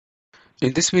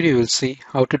In this video, you will see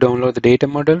how to download the data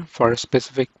model for a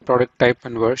specific product type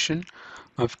and version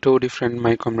of two different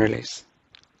MiCOM relays.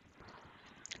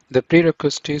 The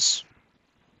prerequisite is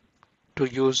to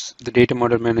use the data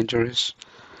model manager is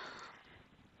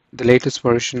the latest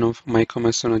version of MiCOM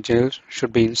S1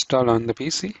 should be installed on the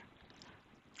PC.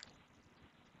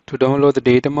 To download the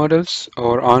data models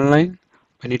or online,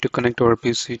 we need to connect our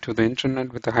PC to the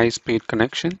internet with a high-speed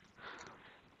connection.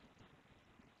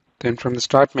 Then from the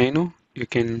start menu, you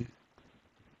can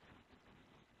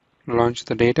launch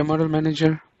the data model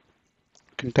manager.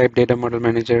 You can type data model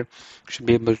manager. You should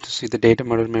be able to see the data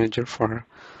model manager for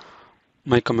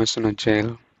MiCOM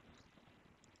S1.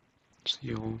 So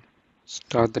you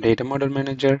start the data model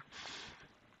manager.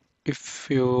 If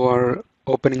you are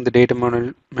opening the data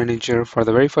model manager for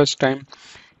the very first time,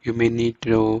 you may need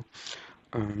to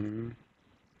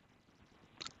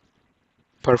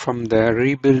perform the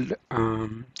rebuild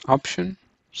option,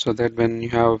 so that when you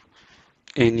have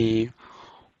any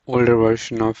older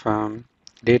version of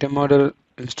data model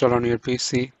installed on your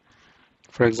PC,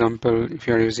 for example, if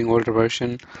you are using older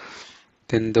version,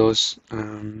 then those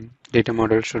data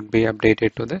models should be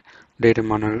updated to the data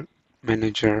model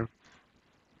manager.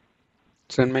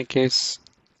 So in my case,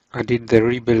 I did the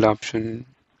rebuild option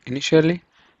initially,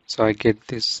 so I get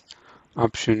this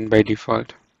option by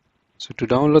default. So to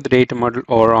download the data model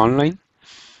or online,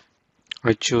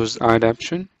 I choose add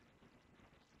option.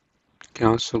 You can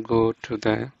also go to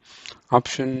the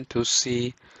option to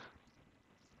see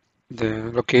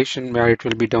the location where it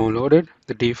will be downloaded,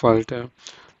 the default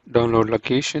download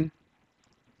location.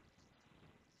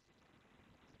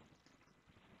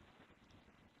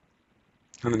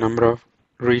 And the number of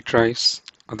retries,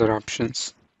 other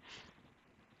options.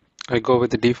 I go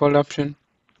with the default option.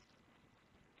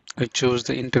 I choose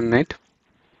the internet.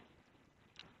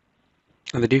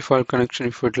 And the default connection,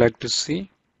 if you would like to see,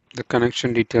 the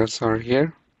connection details are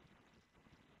here.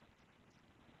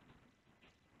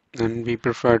 And we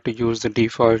prefer to use the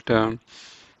default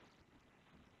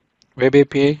web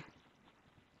API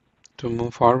to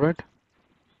move forward.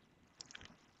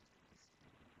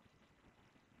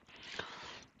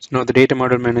 So now the data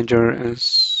model manager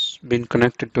has been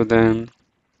connected to the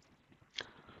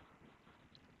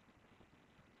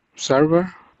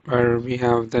server where we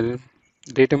have the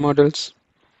data models.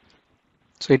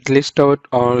 So it lists out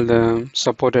all the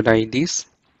supported IDs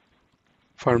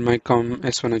for MiCOM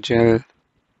S1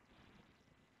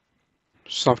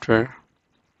 software.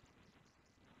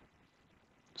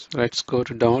 So let's go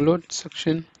to download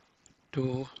section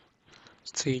to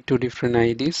see two different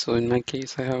IDs. So in my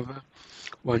case, I have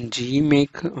one GE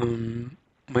MiCOM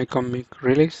MiC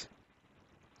release,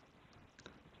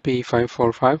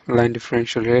 P545 line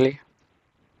differential relay.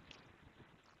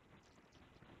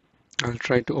 I'll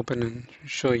try to open and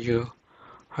show you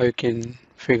how you can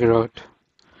figure out.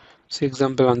 See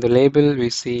example on the label,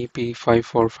 we see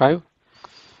P545,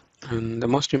 and the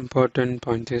most important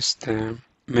point is the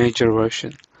major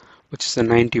version, which is the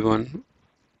 91.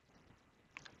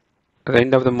 At the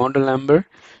end of the model number,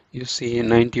 you see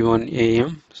 91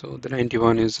 AM. So the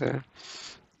 91 is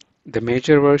the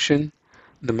major version.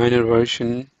 The minor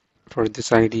version for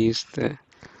this ID is the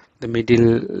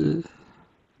middle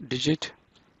digit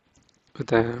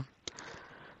with a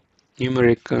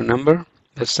numeric number,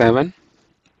 the 7,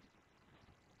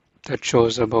 that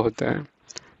shows about the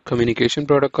communication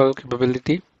protocol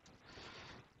capability.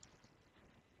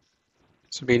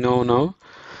 So we know now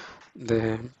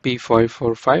the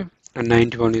P545 and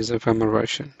 91 is a firmware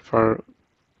version for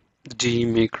the GE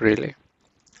MiC relay.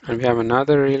 And we have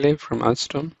another relay from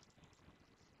ALSTOM.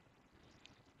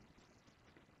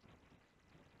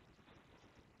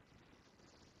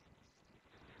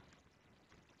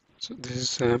 So this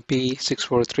is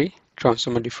P643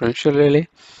 transformer differential relay,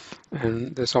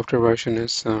 and the software version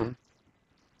is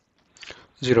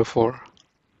 04.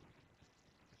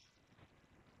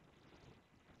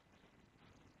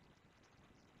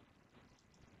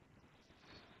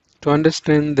 To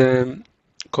understand the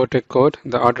Cortec code,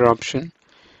 the other option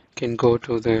can go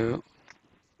to the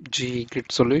GE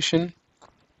grid solution,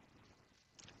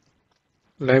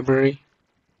 library,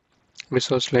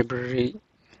 resource library.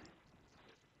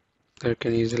 That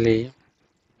can easily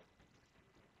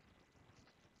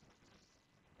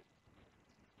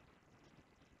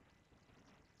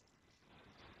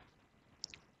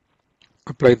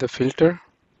apply the filter.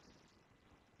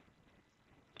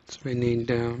 So we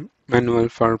need a manual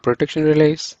for protection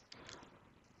relays,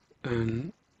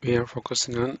 and we are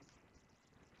focusing on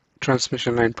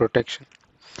transmission line protection.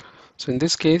 So in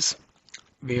this case,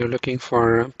 we are looking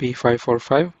for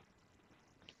P545.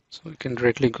 So we can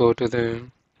directly go to the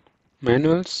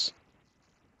manuals,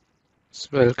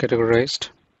 It's well categorized.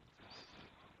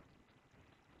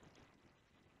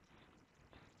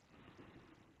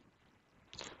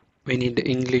 We need the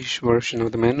English version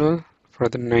of the manual for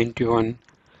the 91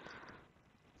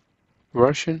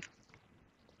 version.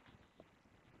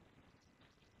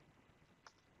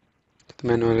 The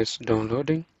manual is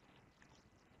downloading.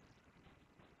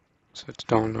 So it's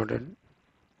downloaded.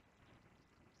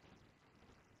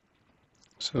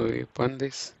 So we open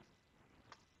this.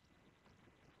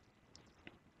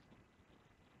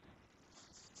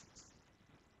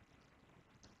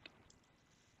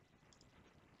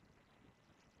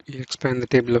 You expand the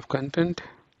table of content.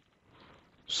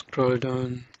 Scroll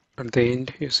down at the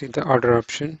end, you see the order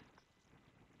option.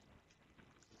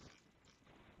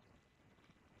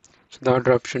 So the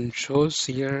order option shows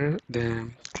here the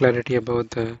clarity about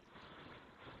the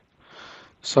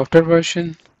software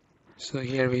version. So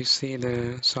here we see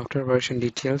the software version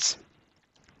details.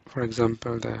 For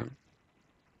example, the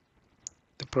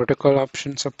protocol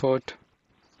option support,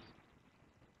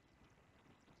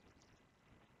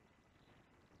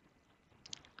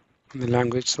 and the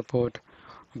language support,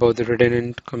 about the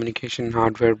redundant communication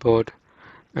hardware board,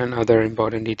 and other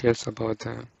important details about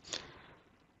the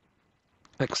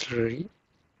auxiliary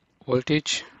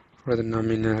voltage for the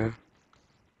nominal.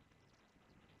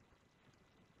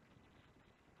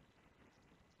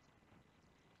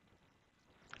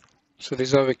 So this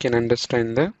is how we can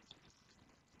understand the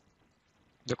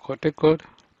Cortex code.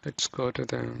 Let's go to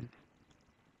the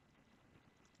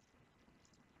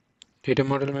data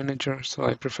model manager. So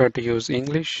I prefer to use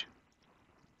English.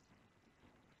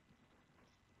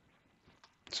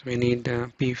 So we need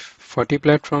a P40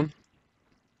 platform.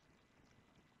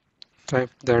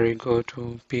 Type there you go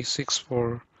to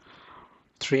P643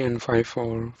 and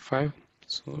 545.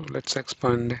 So let's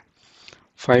expand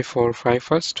 545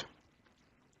 first.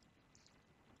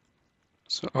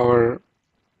 So our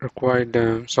required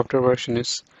software version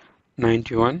is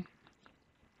 91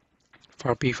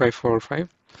 for P545.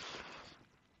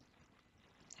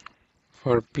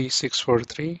 For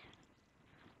P643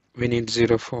 we need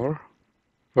 04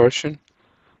 version,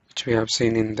 which we have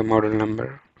seen in the model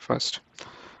number first.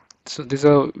 So this is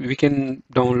how we can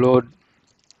download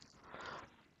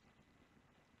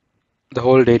the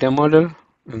whole data model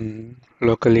and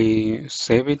locally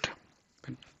save it,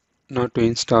 but not to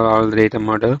install all the data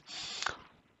model,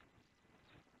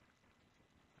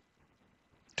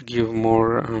 to give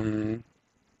more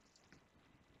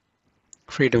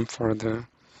freedom for the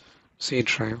C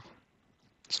drive.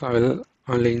 So I will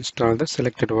only install the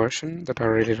selected version that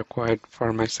are really required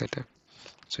for my setup.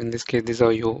 So in this case, this is how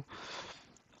you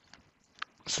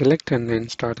select and then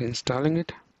start installing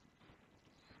it.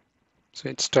 So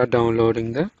it start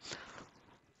downloading the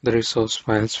resource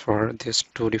files for these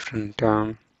two different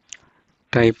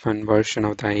type and version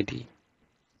of the IED.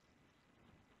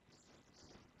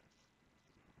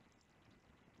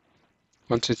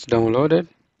 Once it's downloaded,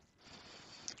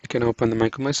 you can open the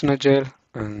MiCOM Agile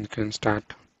and you can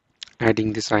start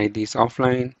adding these IEDs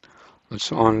offline,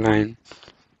 also online,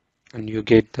 and you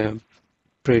get the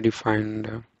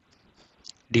predefined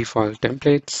default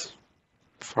templates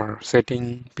for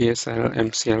setting PSL,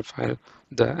 MCL file,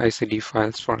 the ICD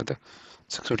files for the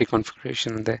security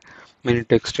configuration, the mini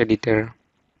text editor,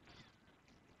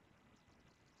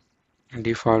 and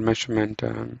default measurement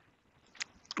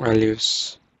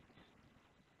values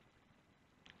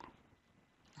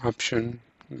option,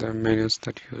 the menus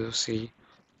that you see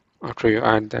after you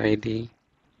add the ID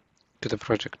to the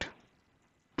project.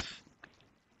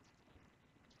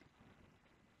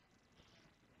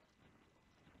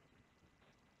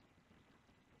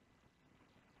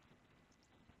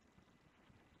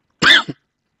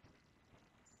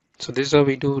 So this is how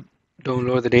we do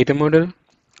download the data model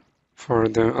for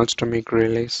the ALSTOM GE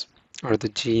release or the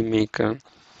GE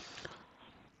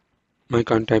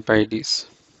MiCOM type IDs.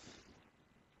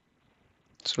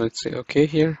 So let's say OK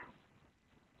here.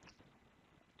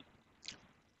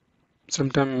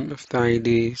 Sometimes if the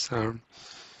IDs are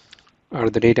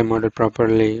the data model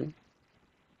properly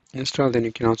installed, then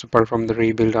you can also perform the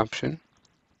rebuild option.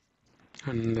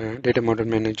 And the data model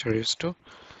manager is to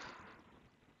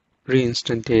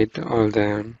reinstantiate all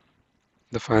the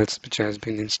files which has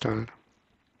been installed.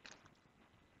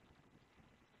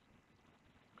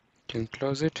 You can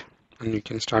close it and you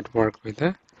can start work with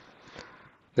the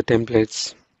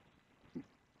templates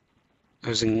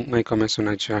using MiCOM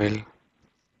Agile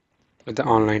with the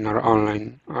online or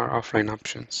offline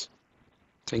options.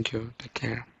 Thank you. Take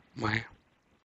care. Bye.